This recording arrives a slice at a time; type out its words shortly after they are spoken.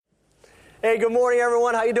Hey, good morning,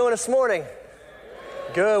 everyone. How you doing this morning?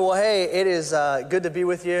 Good. Well, hey, it is good to be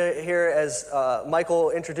with you here. As Michael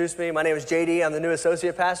introduced me, my name is JD. I'm the new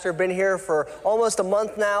associate pastor. Been here for almost a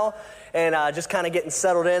month now, and just kind of getting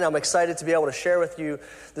settled in. I'm excited to be able to share with you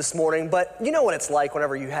this morning. But you know what it's like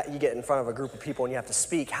whenever you get in front of a group of people and you have to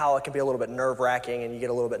speak, how it can be a little bit nerve-wracking and you get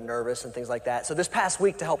a little bit nervous and things like that. So this past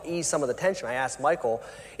week, to help ease some of the tension, I asked Michael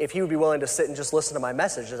if he would be willing to sit and just listen to my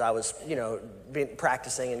message as I was,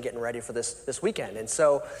 practicing and getting ready for this weekend. And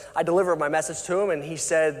so I delivered my message to him, and he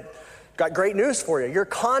said, "Got great news for you. Your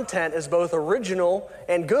content is both original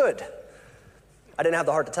and good." I didn't have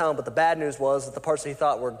the heart to tell him, but the bad news was that the parts that he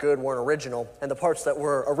thought were good weren't original, and the parts that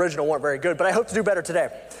were original weren't very good, but I hope to do better today.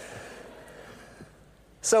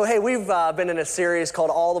 So, hey, we've been in a series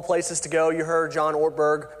called All the Places to Go. You heard John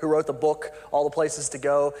Ortberg, who wrote the book, All the Places to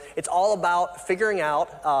Go. It's all about figuring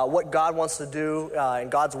out what God wants to do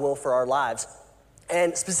and God's will for our lives.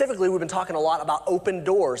 And specifically, we've been talking a lot about open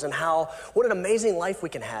doors and what an amazing life we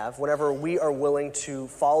can have whenever we are willing to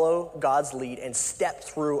follow God's lead and step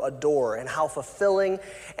through a door, and how fulfilling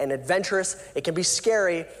and adventurous it can be.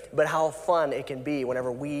 Scary, but how fun it can be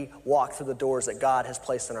whenever we walk through the doors that God has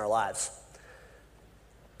placed in our lives.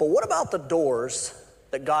 But what about the doors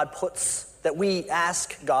that we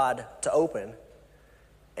ask God to open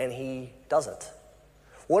and He doesn't?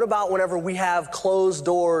 What about whenever we have closed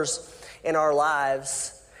doors in our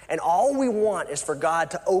lives, and all we want is for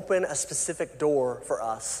God to open a specific door for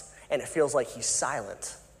us, and it feels like He's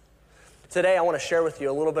silent? Today, I want to share with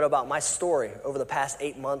you a little bit about my story over the past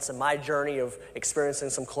 8 months and my journey of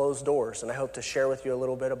experiencing some closed doors, and I hope to share with you a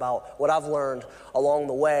little bit about what I've learned along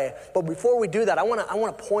the way. But before we do that, I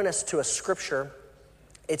want to point us to a scripture.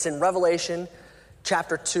 It's in Revelation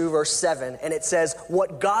chapter 2, verse 7, and it says,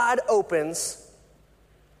 "What God opens,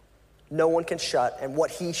 no one can shut, and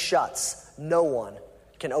what He shuts, no one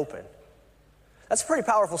can open." That's a pretty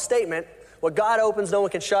powerful statement. What God opens, no one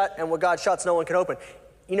can shut, and what God shuts, no one can open.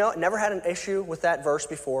 Never had an issue with that verse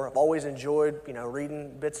before. I've always enjoyed,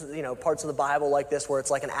 reading bits, parts of the Bible like this where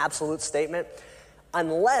it's like an absolute statement.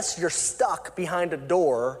 Unless you're stuck behind a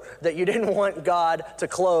door that you didn't want God to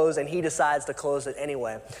close, and He decides to close it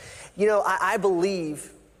anyway. I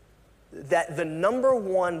believe that the number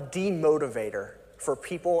one demotivator for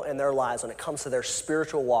people in their lives when it comes to their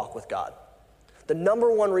spiritual walk with God, the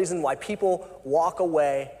number one reason why people walk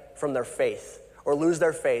away from their faith or lose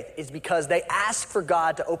their faith, is because they ask for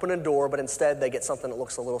God to open a door, but instead they get something that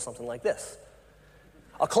looks a little something like this.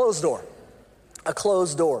 A closed door. A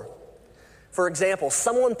closed door. For example,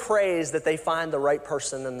 someone prays that they find the right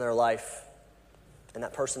person in their life, and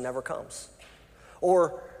that person never comes.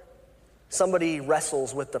 Or somebody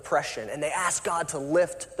wrestles with depression, and they ask God to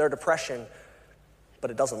lift their depression, but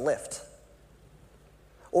it doesn't lift.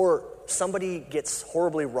 Or somebody gets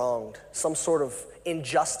horribly wronged. Some sort of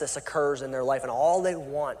injustice occurs in their life, and all they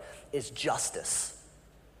want is justice.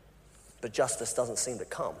 But justice doesn't seem to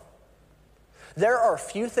come. There are a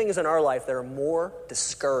few things in our life that are more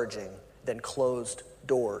discouraging than closed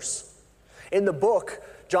doors. In the book,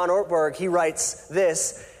 John Ortberg, he writes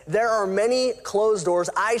this: "There are many closed doors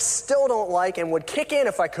I still don't like and would kick in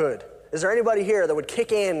if I could." Is there anybody here that would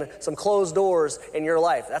kick in some closed doors in your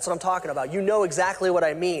life? That's what I'm talking about. You know exactly what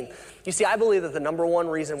I mean. You see, I believe that the number one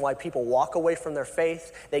reason why people walk away from their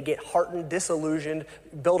faith, they get heartened, disillusioned,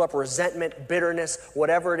 build up resentment, bitterness,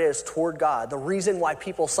 whatever it is toward God. The reason why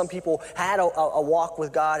some people had a walk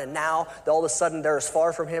with God, and now all of a sudden they're as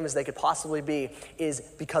far from Him as they could possibly be, is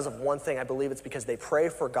because of one thing. I believe it's because they pray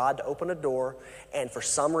for God to open a door, and for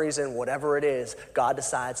some reason, whatever it is, God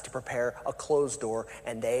decides to prepare a closed door,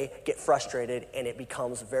 and they get frustrated, and it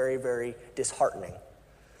becomes very, very disheartening.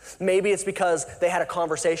 Maybe it's because they had a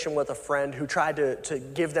conversation with a friend who tried to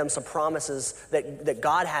give them some promises that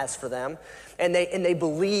God has for them, and they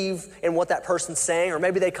believe in what that person's saying. Or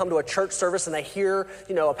maybe they come to a church service and they hear,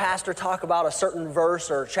 a pastor talk about a certain verse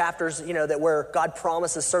or chapters, that where God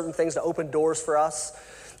promises certain things to open doors for us.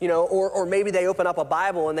 Or maybe they open up a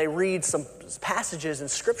Bible and they read some passages in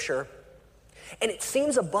Scripture, and it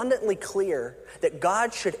seems abundantly clear that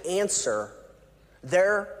God should answer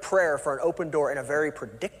their prayer for an open door in a very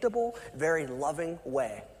predictable, very loving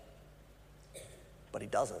way. But He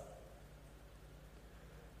doesn't.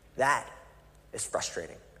 That is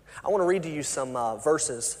frustrating. I want to read to you some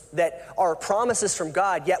verses that are promises from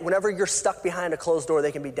God, yet whenever you're stuck behind a closed door,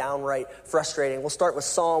 they can be downright frustrating. We'll start with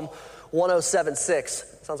Psalm 107:6.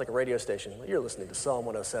 Sounds like a radio station. You're listening to Psalm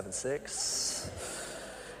 107:6.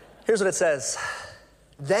 Here's what it says: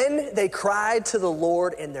 "Then they cried to the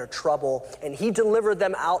Lord in their trouble, and He delivered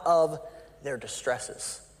them out of their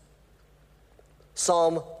distresses."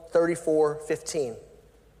 Psalm 34:15.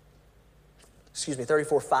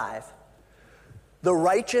 34:5. The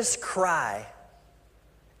righteous cry,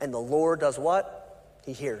 and the Lord does what?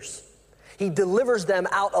 He hears. He delivers them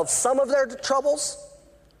out of some of their troubles?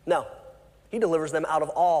 No, he delivers them out of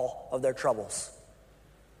all of their troubles.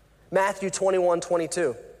 Matthew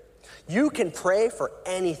 21:22. You can pray for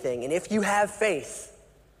anything, and if you have faith,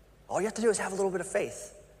 all you have to do is have a little bit of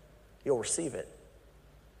faith. You'll receive it.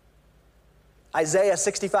 Isaiah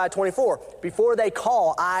 65:24. Before they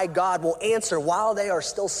call, I, God, will answer. While they are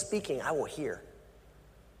still speaking, I will hear.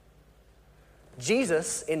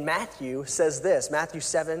 Jesus in Matthew says this, Matthew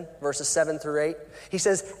 7, verses 7 through 8. He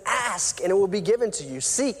says, ask, and it will be given to you.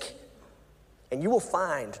 Seek, and you will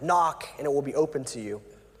find. Knock, and it will be open to you.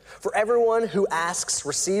 For everyone who asks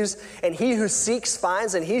receives, and he who seeks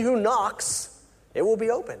finds, and he who knocks, it will be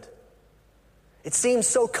opened. It seems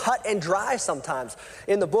so cut and dry sometimes.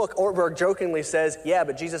 In the book, Ortberg jokingly says, yeah,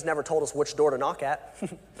 but Jesus never told us which door to knock at.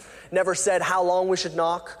 Never said how long we should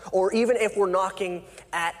knock, or even if we're knocking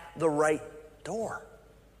at the right door.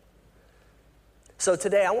 So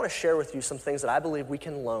today I want to share with you some things that I believe we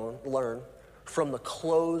can learn from the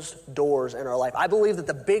closed doors in our life. I believe that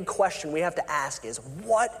the big question we have to ask is,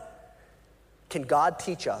 what can God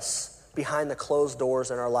teach us behind the closed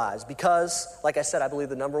doors in our lives? Because, like I said, I believe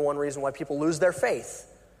the number one reason why people lose their faith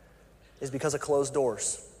is because of closed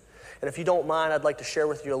doors. And if you don't mind, I'd like to share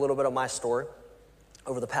with you a little bit of my story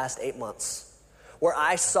over the past 8 months, where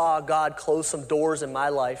I saw God close some doors in my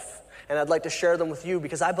life. And I'd like to share them with you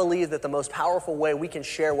because I believe that the most powerful way we can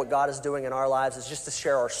share what God is doing in our lives is just to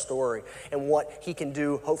share our story and what he can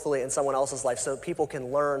do, hopefully, in someone else's life so people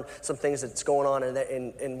can learn some things that's going on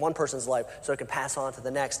in one person's life so it can pass on to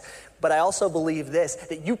the next. But I also believe this,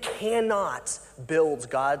 that you cannot build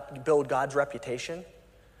God's reputation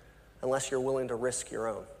unless you're willing to risk your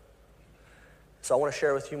own. So I want to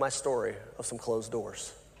share with you my story of some closed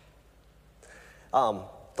doors.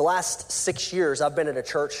 The last 6 years, I've been at a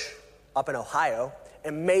church up in Ohio,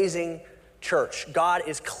 amazing church. God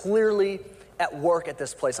is clearly at work at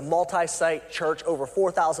this place, a multi-site church, over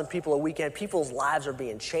 4,000 people a weekend. People's lives are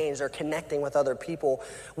being changed. They're connecting with other people.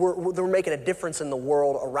 We're making a difference in the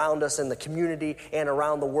world around us, in the community, and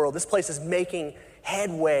around the world. This place is making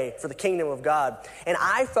headway for the kingdom of God. And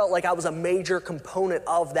I felt like I was a major component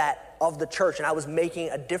of the church, and I was making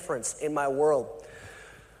a difference in my world.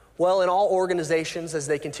 Well, in all organizations, as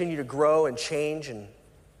they continue to grow and change and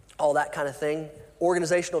all that kind of thing,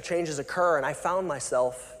 organizational changes occur, and I found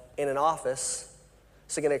myself in an office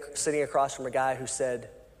sitting across from a guy who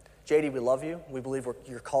said, JD, we love you. We believe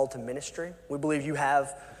you're called to ministry. We believe you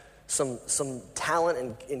have some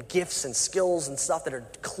talent and gifts and skills and stuff that are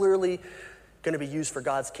clearly going to be used for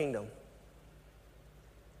God's kingdom.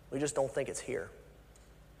 We just don't think it's here.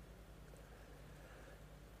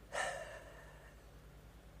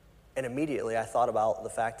 And immediately I thought about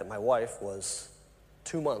the fact that my wife was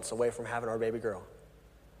 2 months away from having our baby girl.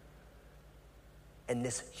 And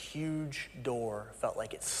this huge door felt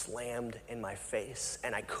like it slammed in my face,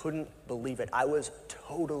 and I couldn't believe it. I was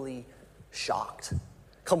totally shocked,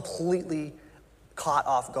 completely caught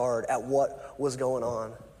off guard at what was going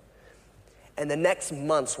on. And the next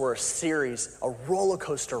months were a roller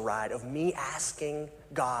coaster ride of me asking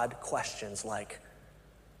God questions like,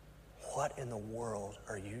 what in the world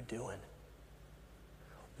are you doing?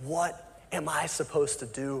 What am I supposed to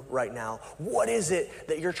do right now? What is it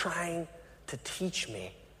that you're trying to teach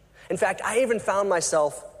me? In fact, I even found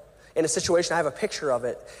myself in a situation, I have a picture of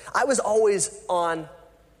it. I was always on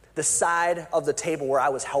the side of the table where I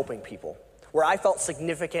was helping people, where I felt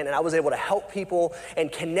significant and I was able to help people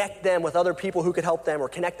and connect them with other people who could help them or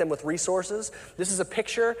connect them with resources. This is a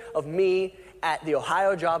picture of me at the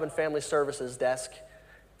Ohio Job and Family Services desk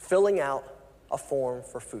filling out a form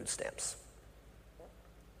for food stamps.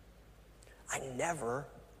 I never,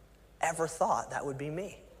 ever thought that would be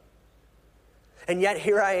me. And yet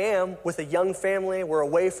here I am with a young family. We're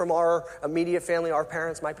away from our immediate family, our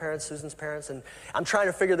parents, my parents, Susan's parents, and I'm trying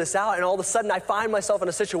to figure this out. And all of a sudden I find myself in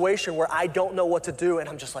a situation where I don't know what to do. And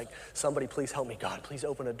I'm just like, somebody please help me. God, please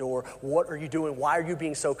open a door. What are you doing? Why are you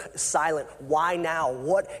being so silent? Why now?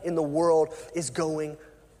 What in the world is going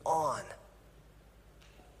on?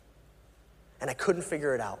 And I couldn't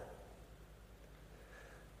figure it out.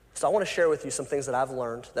 So I want to share with you some things that I've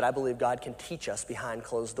learned that I believe God can teach us behind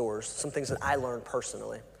closed doors, some things that I learned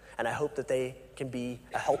personally, and I hope that they can be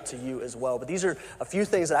a help to you as well. But these are a few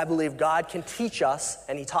things that I believe God can teach us,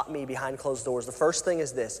 and he taught me behind closed doors. The first thing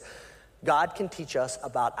is this: God can teach us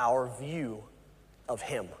about our view of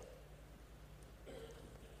him.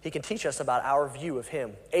 He can teach us about our view of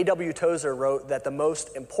him. A.W. Tozer wrote that the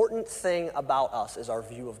most important thing about us is our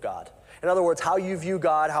view of God. In other words, how you view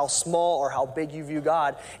God, how small or how big you view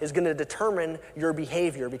God, is going to determine your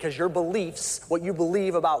behavior, because your beliefs, what you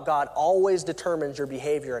believe about God, always determines your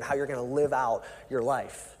behavior and how you're going to live out your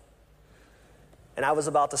life. And I was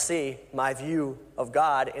about to see my view of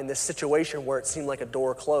God in this situation where it seemed like a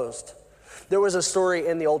door closed. There was a story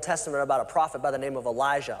in the Old Testament about a prophet by the name of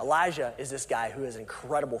Elijah. Elijah is this guy who has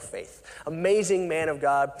incredible faith, amazing man of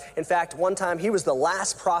God. In fact, one time he was the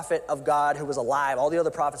last prophet of God who was alive. All the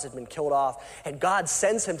other prophets had been killed off, and God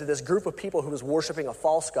sends him to this group of people who was worshiping a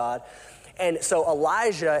false god. And so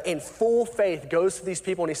Elijah, in full faith, goes to these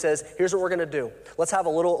people and he says, here's what we're going to do. Let's have a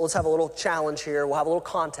little challenge here. We'll have a little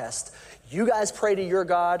contest. You guys pray to your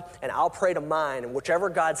God, and I'll pray to mine. And whichever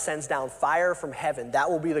God sends down fire from heaven, that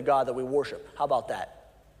will be the God that we worship. How about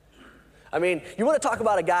that? I mean, you want to talk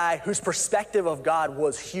about a guy whose perspective of God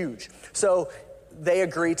was huge. So they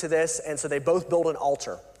agree to this, and so they both build an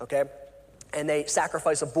altar, okay? And they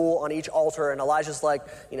sacrifice a bull on each altar, and Elijah's like,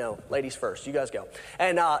 ladies first, you guys go.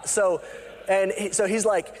 And so he's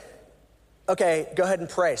like, okay, go ahead and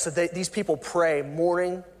pray. So these people pray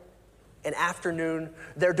morning and afternoon.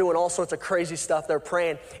 They're doing all sorts of crazy stuff. They're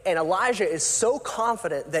praying. And Elijah is so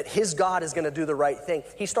confident that his God is going to do the right thing.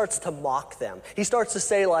 He starts to mock them. He starts to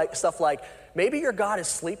say stuff like, maybe your God is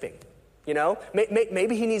sleeping.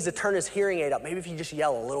 Maybe he needs to turn his hearing aid up. Maybe if you just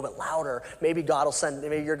yell a little bit louder, maybe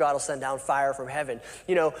your God will send down fire from heaven.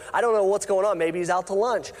 I don't know what's going on. Maybe he's out to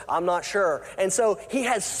lunch. I'm not sure. And so he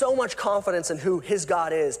has so much confidence in who his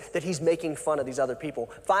God is that he's making fun of these other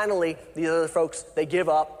people. Finally, these other folks, they give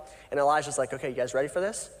up. And Elijah's like, okay, you guys ready for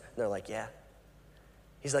this? And they're like, yeah.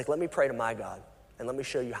 He's like, let me pray to my God, and let me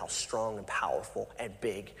show you how strong and powerful and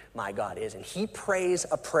big my God is. And he prays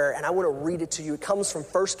a prayer, and I want to read it to you. It comes from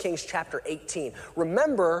 1 Kings chapter 18.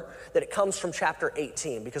 Remember that it comes from chapter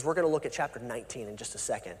 18, because we're going to look at chapter 19 in just a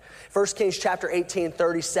second. 1 Kings chapter 18,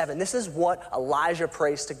 37. This is what Elijah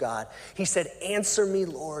prays to God. He said, answer me,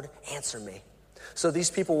 Lord, answer me, so these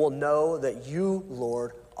people will know that you,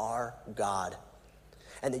 Lord, are God,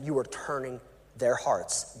 and that you are turning their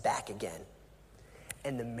hearts back again.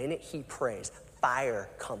 And the minute he prays, fire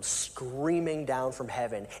comes screaming down from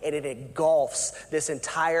heaven, and it engulfs this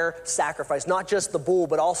entire sacrifice, not just the bull,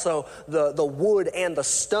 but also the wood and the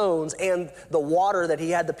stones and the water that he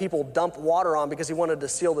had the people dump water on, because he wanted to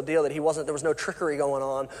seal the deal that there was no trickery going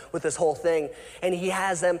on with this whole thing. And he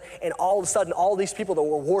has them, and all of a sudden, all these people that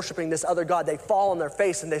were worshiping this other God, they fall on their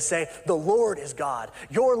face and they say, the Lord is God,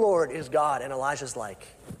 your Lord is God. And Elijah's like,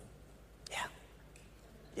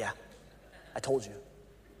 yeah, I told you.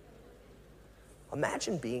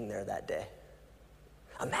 Imagine being there that day.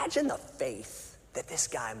 Imagine the faith that this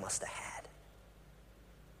guy must have had.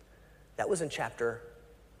 That was in chapter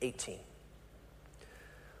 18.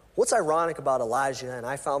 What's ironic about Elijah, and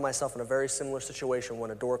I found myself in a very similar situation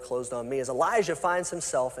when a door closed on me, is Elijah finds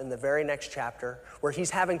himself in the very next chapter where he's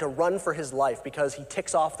having to run for his life because he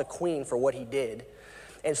ticks off the queen for what he did.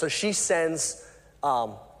 And so she sends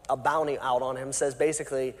a bounty out on him, says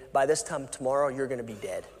basically, by this time tomorrow, you're going to be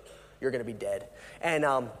dead. You're going to be dead. And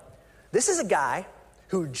this is a guy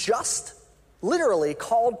who just literally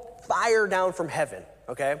called fire down from heaven,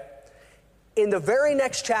 okay? In the very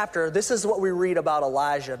next chapter, this is what we read about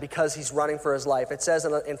Elijah because he's running for his life. It says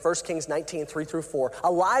in 1 Kings 19, 3-4,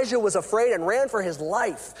 Elijah was afraid and ran for his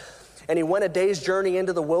life, and he went a day's journey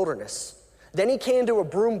into the wilderness. Then he came to a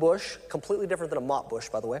broom bush, completely different than a mop bush,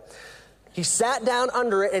 by the way. He sat down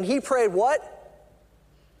under it, and he prayed what?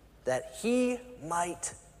 That he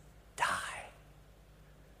might die.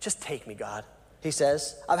 Just take me, God, he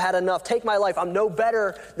says. I've had enough. Take my life. I'm no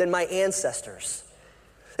better than my ancestors.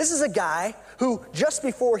 This is a guy who just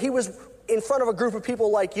before he was in front of a group of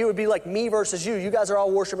people like you, it'd be like me versus you. You guys are all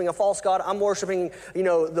worshiping a false God. I'm worshiping,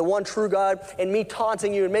 the one true God, and me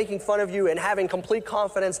taunting you and making fun of you and having complete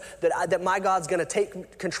confidence that my God's going to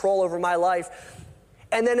take control over my life.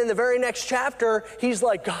 And then in the very next chapter, he's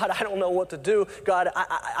like, God, I don't know what to do. God,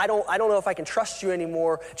 I don't know if I can trust you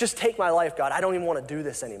anymore. Just take my life, God. I don't even want to do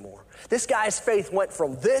this anymore. This guy's faith went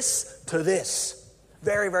from this to this.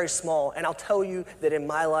 Very, very small. And I'll tell you that in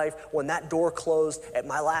my life, when that door closed at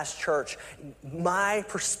my last church, my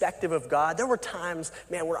perspective of God, there were times,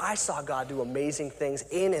 man, where I saw God do amazing things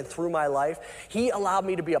in and through my life. He allowed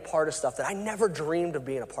me to be a part of stuff that I never dreamed of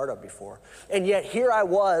being a part of before. And yet here I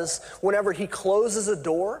was, whenever he closes a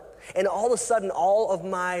door, and all of a sudden, all of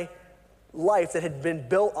my life that had been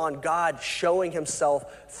built on God showing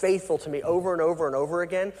himself faithful to me over and over and over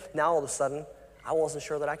again, now all of a sudden, I wasn't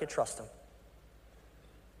sure that I could trust him.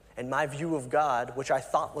 And my view of God, which I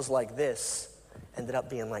thought was like this, ended up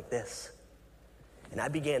being like this. And I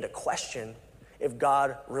began to question if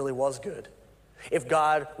God really was good, if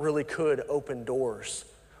God really could open doors,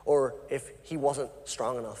 or if he wasn't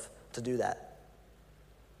strong enough to do that.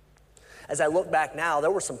 As I look back now, there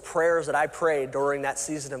were some prayers that I prayed during that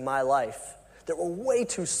season of my life that were way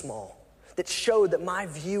too small, that showed that my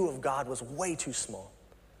view of God was way too small.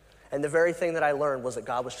 And the very thing that I learned was that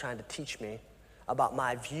God was trying to teach me about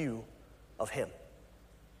my view of him.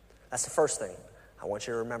 That's the first thing I want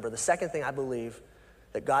you to remember. The second thing I believe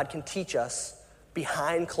that God can teach us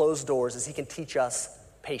behind closed doors is he can teach us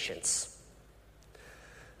patience.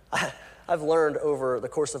 I've learned over the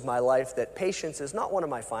course of my life that patience is not one of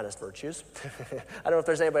my finest virtues. I don't know if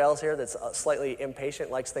there's anybody else here that's slightly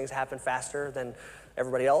impatient, likes things happen faster than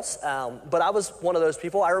everybody else. But I was one of those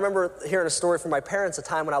people. I remember hearing a story from my parents a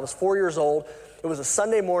time when I was 4 years old. It was a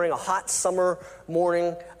Sunday morning, a hot summer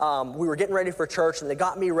morning. We were getting ready for church, and they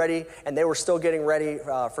got me ready, and they were still getting ready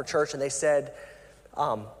for church, and they said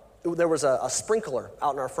there was a sprinkler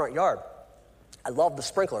out in our front yard. I loved the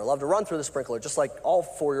sprinkler. I loved to run through the sprinkler, just like all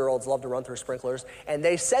 4-year-olds love to run through sprinklers. And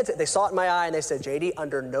they said, they saw it in my eye, and they said, JD,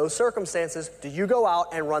 under no circumstances do you go out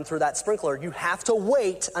and run through that sprinkler. You have to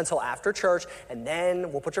wait until after church, and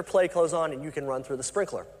then we'll put your play clothes on, and you can run through the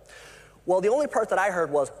sprinkler. Well, the only part that I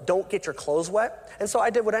heard was, don't get your clothes wet. And so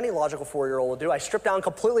I did what any logical 4-year-old would do. I stripped down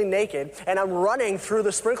completely naked, and I'm running through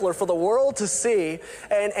the sprinkler for the world to see.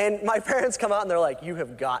 And my parents come out, and they're like, you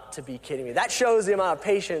have got to be kidding me. That shows the amount of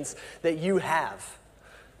patience that you have.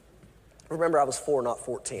 Remember, I was 4, not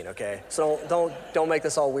 14, okay? So don't make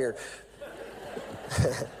this all weird.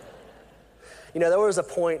 You know, there was a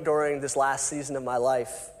point during this last season of my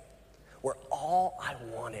life where all I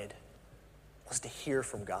wanted was to hear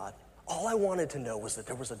from God. All I wanted to know was that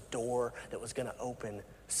there was a door that was going to open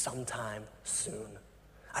sometime soon.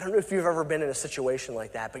 I don't know if you've ever been in a situation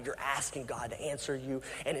like that, but you're asking God to answer you,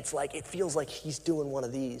 and it's like, it feels like he's doing one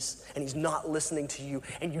of these, and he's not listening to you,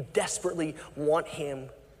 and you desperately want him,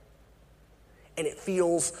 and it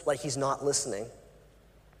feels like he's not listening.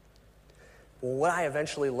 Well, what I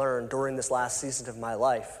eventually learned during this last season of my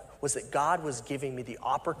life was that God was giving me the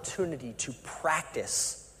opportunity to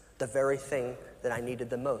practice the very thing that I needed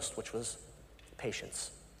the most, which was patience.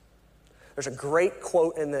 There's a great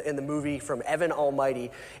quote in the movie from Evan Almighty.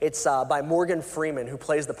 It's by Morgan Freeman, who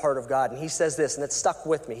plays the part of God. And he says this, and it stuck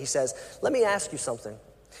with me. He says, let me ask you something.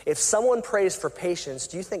 If someone prays for patience,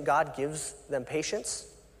 do you think God gives them patience?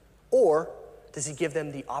 Or does he give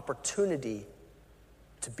them the opportunity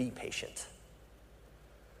to be patient?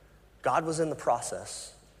 God was in the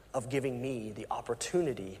process of giving me the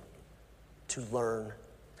opportunity to learn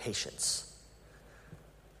patience.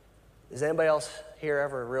 Does anybody else here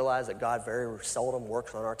ever realize that God very seldom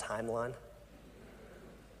works on our timeline?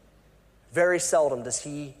 Very seldom does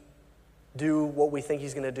he do what we think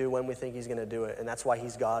he's going to do when we think he's going to do it, and that's why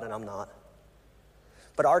he's God and I'm not.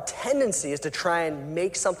 But our tendency is to try and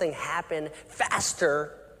make something happen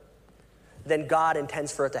faster than God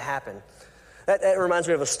intends for it to happen. That reminds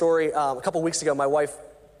me of a story. A couple weeks ago, my wife,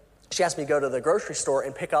 she asked me to go to the grocery store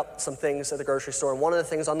and pick up some things at the grocery store. And one of the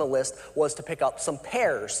things on the list was to pick up some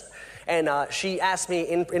pears. And she asked me,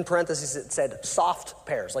 in parentheses, it said soft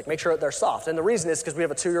pears, like make sure that they're soft. And the reason is because we have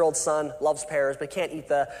a 2-year-old son, loves pears, but can't eat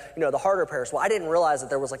the harder pears. Well, I didn't realize that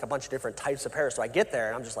there was like a bunch of different types of pears. So I get there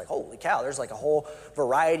and I'm just like, holy cow, there's like a whole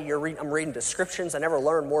variety. I'm reading descriptions. I never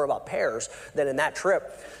learned more about pears than in that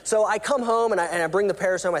trip. So I come home and I bring the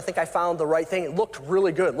pears home. I think I found the right thing. It looked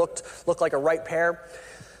really good, looked like a ripe pear.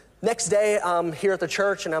 Next day, I'm here at the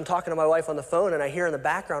church, and I'm talking to my wife on the phone, and I hear in the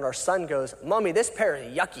background our son goes, Mommy, this pear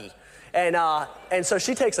is yucky. And so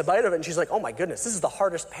she takes a bite of it, and she's like, oh, my goodness, this is the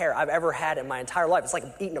hardest pear I've ever had in my entire life. It's like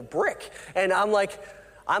eating a brick. And I'm like,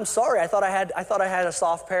 I'm sorry. I thought I had a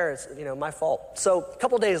soft pear. It's, my fault. So a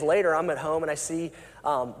couple days later, I'm at home, and I see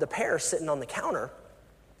the pear sitting on the counter.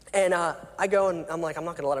 And I go, and I'm like, I'm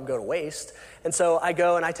not going to let them go to waste. And so I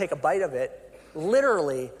go, and I take a bite of it.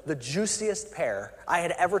 Literally the juiciest pear I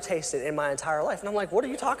had ever tasted in my entire life. And I'm like, what are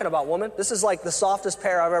you talking about, woman? This is like the softest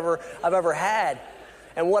pear I've ever had.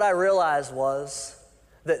 And what I realized was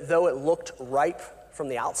that though it looked ripe from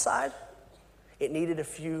the outside, it needed a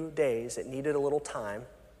few days, it needed a little time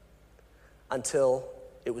until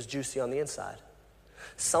it was juicy on the inside.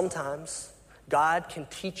 Sometimes God can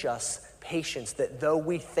teach us patience that though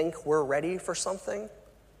we think we're ready for something,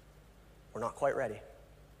 we're not quite ready.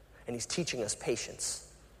 And he's teaching us patience.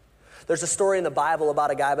 There's a story in the Bible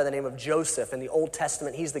about a guy by the name of Joseph. In the Old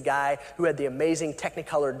Testament, he's the guy who had the amazing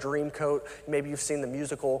Technicolor Dreamcoat. Maybe you've seen the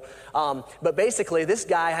musical. But basically, this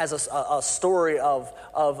guy has a story of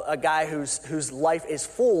a guy whose life is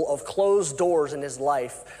full of closed doors in his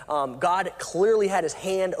life. God clearly had his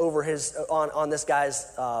hand over on this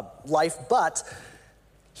guy's life, but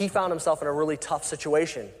he found himself in a really tough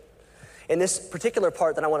situation. In this particular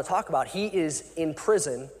part that I want to talk about, he is in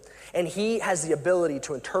prison, and he has the ability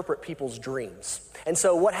to interpret people's dreams. And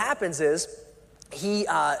so what happens is he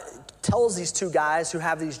tells these two guys who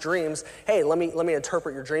have these dreams, hey, let me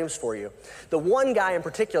interpret your dreams for you. The one guy in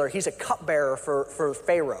particular, he's a cupbearer for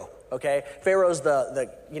Pharaoh. Okay, Pharaoh's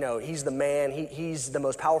he's the man, he's the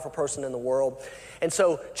most powerful person in the world. And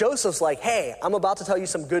so Joseph's like, hey, I'm about to tell you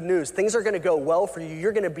some good news. Things are going to go well for you.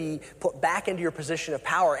 You're going to be put back into your position of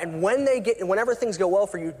power. And whenever things go well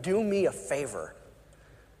for you, do me a favor.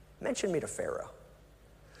 Mention me to Pharaoh.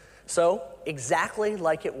 So exactly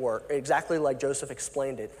like Joseph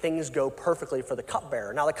explained it, things go perfectly for the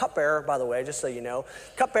cupbearer. Now the cupbearer, by the way, just so you know,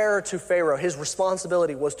 cupbearer to Pharaoh, his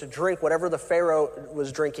responsibility was to drink whatever the Pharaoh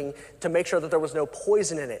was drinking to make sure that there was no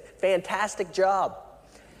poison in it. Fantastic job,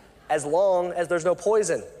 as long as there's no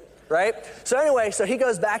poison, right? So anyway, so he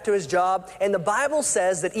goes back to his job, and the Bible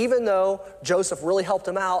says that even though Joseph really helped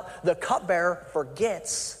him out, the cupbearer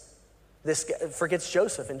forgets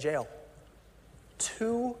Joseph in jail.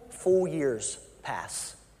 2 full years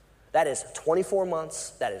pass. That is 24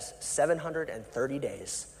 months, that is 730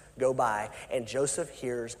 days go by, and Joseph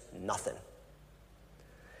hears nothing.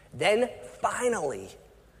 Then finally,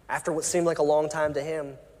 after what seemed like a long time to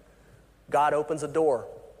him, God opens a door.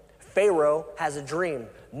 Pharaoh has a dream.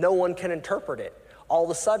 No one can interpret it. All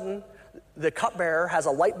of a sudden, the cupbearer has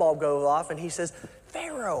a light bulb go off, and he says,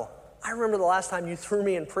 Pharaoh, I remember the last time you threw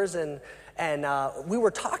me in prison, and we were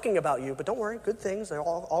talking about you, but don't worry, good things. They're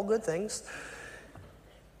all good things.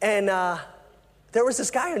 And there was this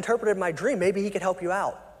guy who interpreted my dream. Maybe he could help you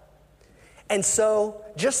out. And so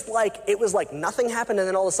just like it was like nothing happened, and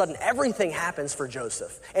then all of a sudden everything happens for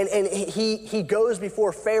Joseph. And he goes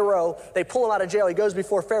before Pharaoh. They pull him out of jail. He goes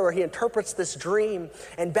before Pharaoh. He interprets this dream,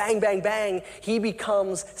 and bang, bang, bang, he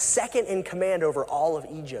becomes second in command over all of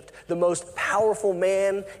Egypt, the most powerful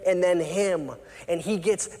man, and then him. And he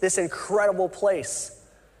gets this incredible place,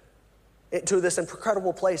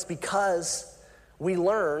 because we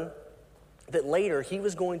learn that later he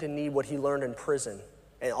was going to need what he learned in prison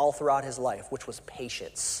and all throughout his life, which was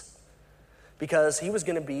patience. Because he was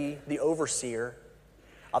going to be the overseer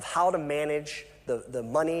of how to manage the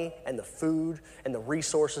money and the food and the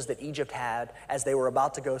resources that Egypt had as they were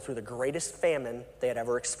about to go through the greatest famine they had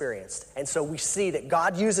ever experienced. And so we see that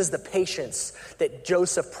God uses the patience that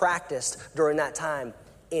Joseph practiced during that time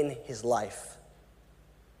in his life.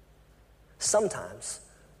 Sometimes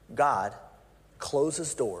God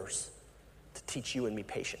closes doors to teach you and me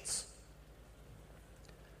patience.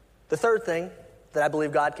 The third thing that I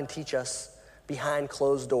believe God can teach us behind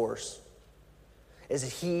closed doors is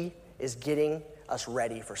that he is getting us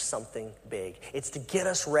ready for something big. It's to get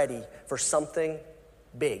us ready for something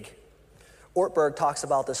big. Ortberg talks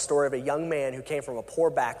about the story of a young man who came from a poor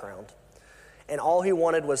background, and all he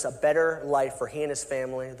wanted was a better life for he and his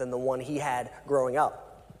family than the one he had growing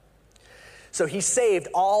up. So he saved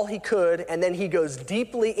all he could, and then he goes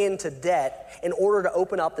deeply into debt in order to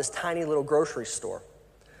open up this tiny little grocery store.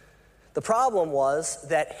 The problem was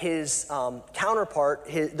that his counterpart,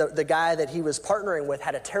 the guy that he was partnering with,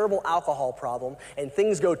 had a terrible alcohol problem, and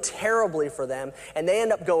things go terribly for them, and they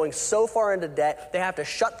end up going so far into debt, they have to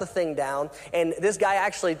shut the thing down. And this guy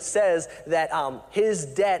actually says that his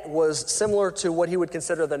debt was similar to what he would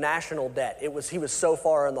consider the national debt. He was so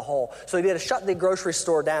far in the hole. So he had to shut the grocery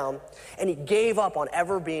store down, and he gave up on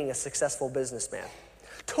ever being a successful businessman.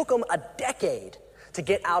 Took him a decade to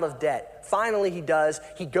get out of debt. Finally, he does.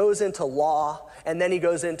 He goes into law, and then he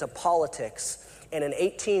goes into politics. And in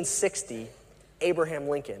 1860, Abraham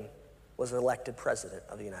Lincoln was elected president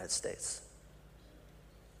of the United States.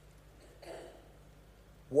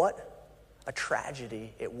 What a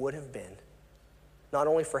tragedy it would have been, not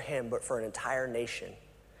only for him, but for an entire nation,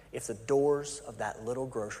 if the doors of that little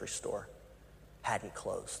grocery store hadn't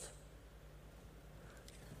closed.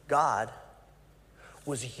 God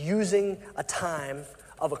was using a time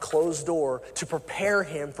of a closed door to prepare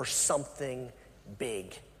him for something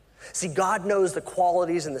big. See, God knows the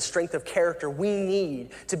qualities and the strength of character we need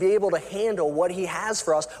to be able to handle what he has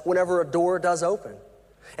for us whenever a door does open.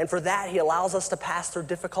 And for that, he allows us to pass through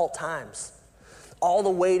difficult times. All the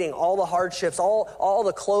waiting, all the hardships, all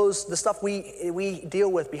the stuff we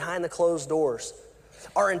deal with behind the closed doors.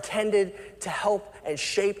 are intended to help and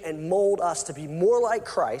shape and mold us to be more like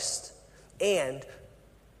Christ and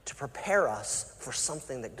to prepare us for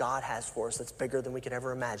something that God has for us that's bigger than we could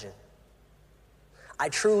ever imagine. I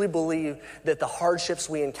truly believe that the hardships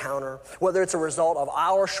we encounter, whether it's a result of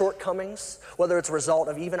our shortcomings, whether it's a result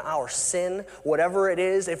of even our sin, whatever it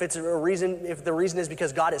is, if the reason is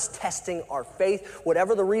because God is testing our faith,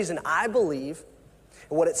 whatever the reason, I believe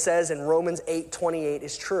what it says in Romans 8:28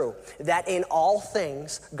 is true, that in all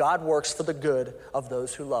things God works for the good of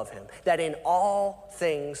those who love him. That in all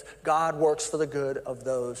things God works for the good of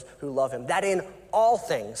those who love him. That in all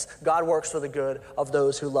things God works for the good of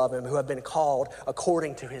those who love him, who have been called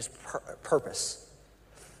according to his purpose.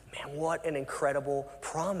 Man, what an incredible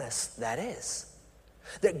promise that is.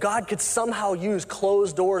 That God could somehow use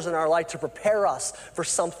closed doors in our life to prepare us for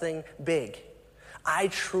something big. I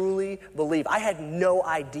truly believe. I had no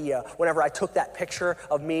idea whenever I took that picture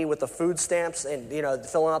of me with the food stamps and,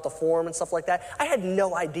 filling out the form and stuff like that. I had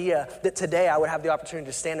no idea that today I would have the opportunity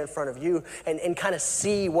to stand in front of you and kind of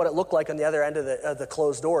see what it looked like on the other end of the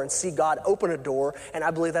closed door and see God open a door. And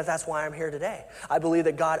I believe that that's why I'm here today. I believe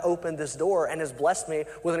that God opened this door and has blessed me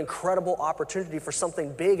with an incredible opportunity for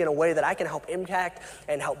something big in a way that I can help impact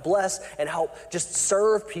and help bless and help just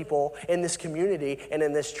serve people in this community and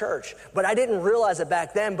in this church. But I didn't realize it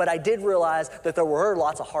back then, but I did realize that there were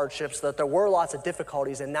lots of hardships, that there were lots of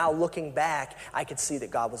difficulties, and now looking back, I could see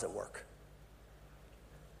that God was at work.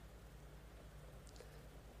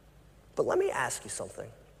 But let me ask you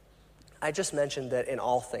something. I just mentioned that in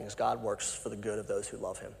all things, God works for the good of those who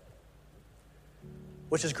love him,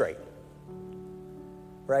 which is great,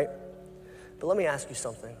 right? But let me ask you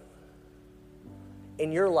something.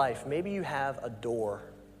 In your life, maybe you have a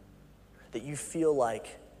door that you feel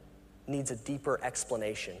like needs a deeper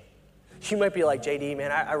explanation. You might be like, JD,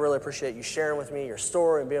 man, I really appreciate you sharing with me your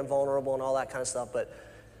story and being vulnerable and all that kind of stuff, but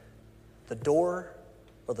the door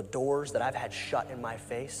or the doors that I've had shut in my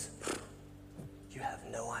face, you have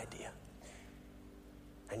no idea.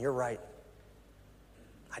 And you're right.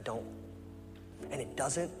 I don't. And it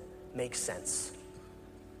doesn't make sense.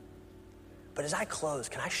 But as I close,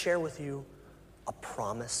 can I share with you a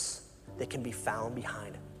promise that can be found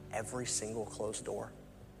behind every single closed door?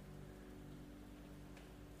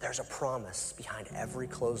 There's a promise behind every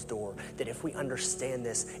closed door that if we understand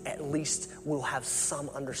this, at least we'll have some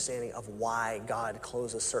understanding of why God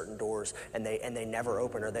closes certain doors and they never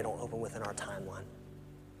open or they don't open within our timeline.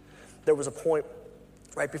 There was a point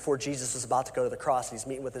right before Jesus was about to go to the cross, and he's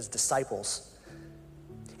meeting with his disciples.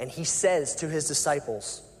 And he says to his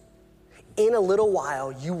disciples, "In a little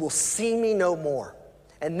while, you will see me no more.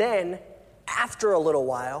 And then, after a little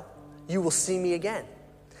while, you will see me again."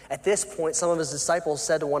 At this point, some of his disciples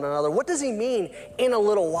said to one another, "What does he mean, in a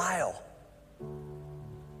little while?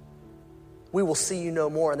 We will see you no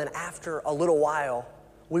more, and then after a little while,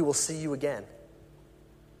 we will see you again."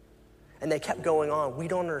 And they kept going on. We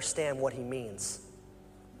don't understand what he means.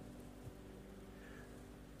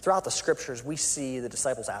 Throughout the scriptures, we see the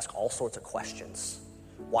disciples ask all sorts of questions.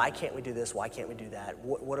 Why can't we do this? Why can't we do that?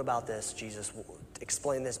 What about this, Jesus?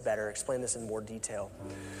 Explain this better. Explain this in more detail.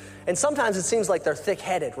 And sometimes it seems like they're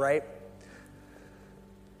thick-headed, right?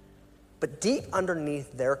 But deep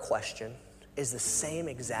underneath their question is the same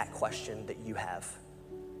exact question that you have.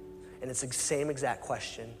 And it's the same exact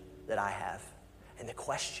question that I have. And the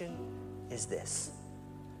question is this: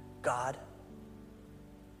 God,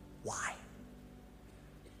 why?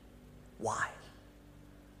 Why?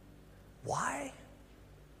 Why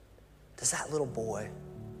does that little boy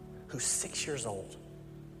who's 6 years old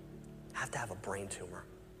have to have a brain tumor?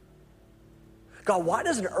 God, why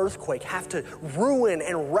does an earthquake have to ruin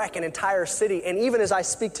and wreck an entire city? And even as I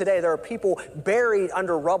speak today, there are people buried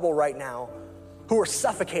under rubble right now who are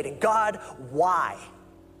suffocating. God, why?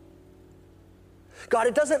 God,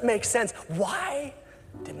 it doesn't make sense. Why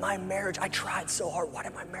did my marriage, I tried so hard, why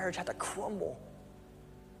did my marriage have to crumble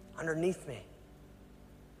underneath me?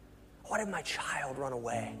 Why did my child run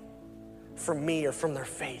away from me or from their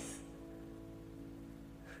faith?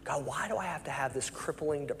 God, why do I have to have this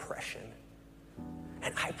crippling depression?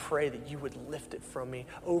 And I pray that you would lift it from me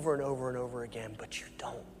over and over and over again, but you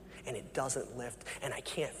don't. And it doesn't lift, and I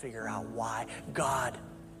can't figure out why. God,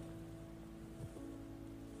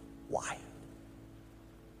 why?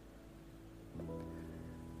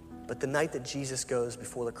 But the night that Jesus goes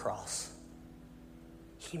before the cross,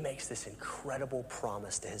 he makes this incredible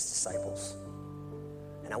promise to his disciples.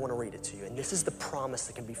 And I want to read it to you. And this is the promise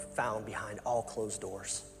that can be found behind all closed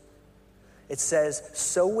doors. It says,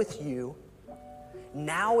 "So with you,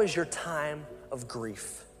 now is your time of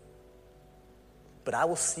grief. But I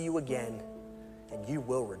will see you again, and you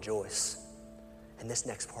will rejoice. And this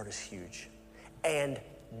next part is huge. And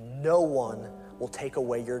no one will take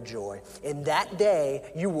away your joy. In that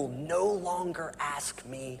day, you will no longer ask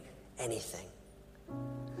me anything.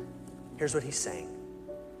 Here's what he's saying.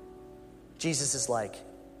 Jesus is like,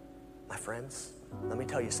 my friends, let me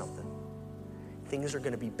tell you something. Things are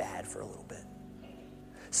going to be bad for a little bit.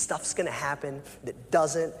 Stuff's going to happen that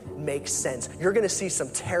doesn't make sense. You're going to see some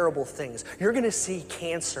terrible things. You're going to see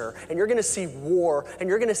cancer, and you're going to see war, and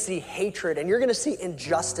you're going to see hatred, and you're going to see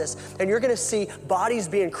injustice, and you're going to see bodies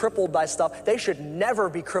being crippled by stuff they should never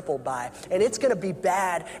be crippled by. And it's going to be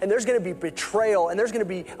bad, and there's going to be betrayal, and there's going to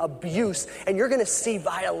be abuse, and you're going to see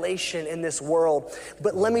violation in this world.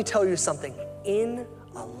 But let me tell you something. In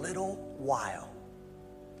a little while,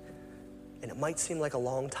 and it might seem like a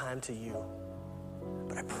long time to you,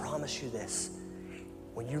 but I promise you this,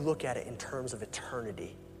 when you look at it in terms of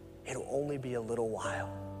eternity, it'll only be a little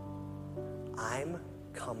while. I'm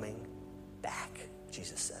coming back,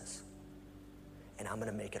 Jesus says, and I'm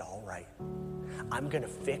gonna make it all right. I'm gonna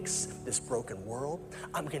fix this broken world.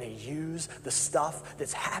 I'm gonna use the stuff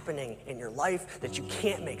that's happening in your life that you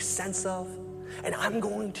can't make sense of. And I'm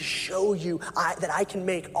going to show you that I can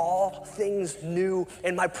make all things new.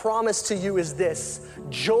 And my promise to you is this: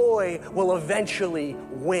 joy will eventually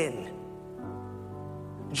win.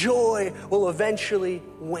 Joy will eventually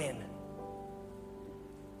win.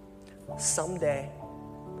 Someday,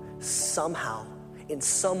 somehow, in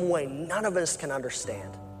some way none of us can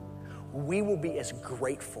understand, we will be as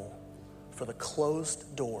grateful for the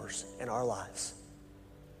closed doors in our lives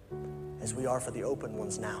as we are for the open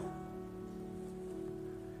ones now.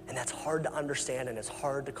 And that's hard to understand and it's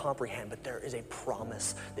hard to comprehend, but there is a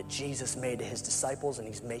promise that Jesus made to his disciples and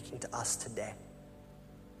he's making to us today.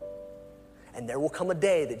 And there will come a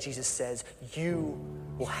day that Jesus says, you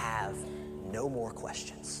will have no more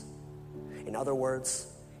questions. In other words,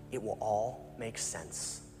 it will all make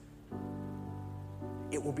sense.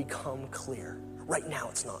 It will become clear. Right now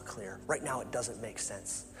it's not clear. Right now it doesn't make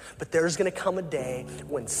sense. But there's gonna come a day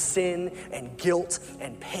when sin and guilt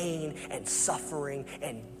and pain and suffering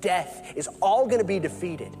and death is all gonna be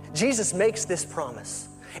defeated. Jesus makes this promise.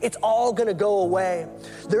 It's all gonna go away.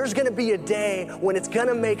 There's gonna be a day when it's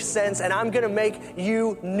gonna make sense and I'm gonna make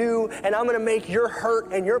you new and I'm gonna make your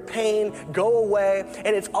hurt and your pain go away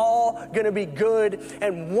and it's all gonna be good.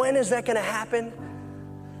 And when is that gonna happen?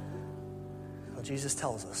 Well, Jesus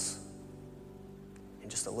tells us.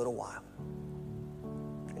 Just a little while.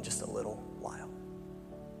 In just a little while.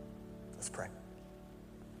 Let's pray.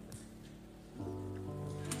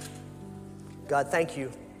 God, thank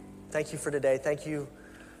you. Thank you for today. Thank you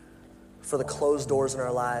for the closed doors in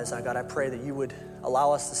our lives. God, I pray that you would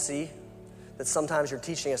allow us to see that sometimes you're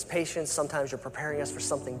teaching us patience, sometimes you're preparing us for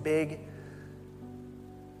something big.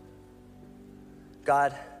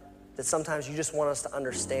 God, that sometimes you just want us to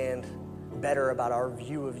understand better about our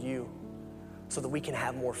view of you, so that we can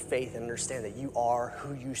have more faith and understand that you are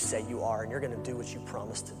who you say you are and you're going to do what you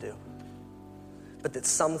promised to do. But that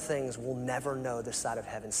some things we'll never know this side of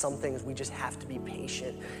heaven. Some things we just have to be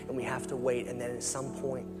patient and we have to wait. And then at some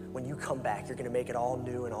point when you come back, you're going to make it all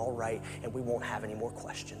new and all right and we won't have any more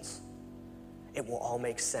questions. It will all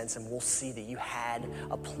make sense and we'll see that you had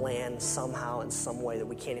a plan somehow in some way that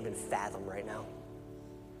we can't even fathom right now.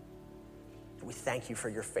 We thank you for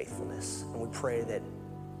your faithfulness and we pray that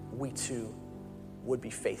we too would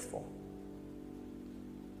be faithful.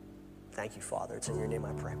 Thank you, Father. It's in your name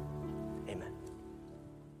I pray.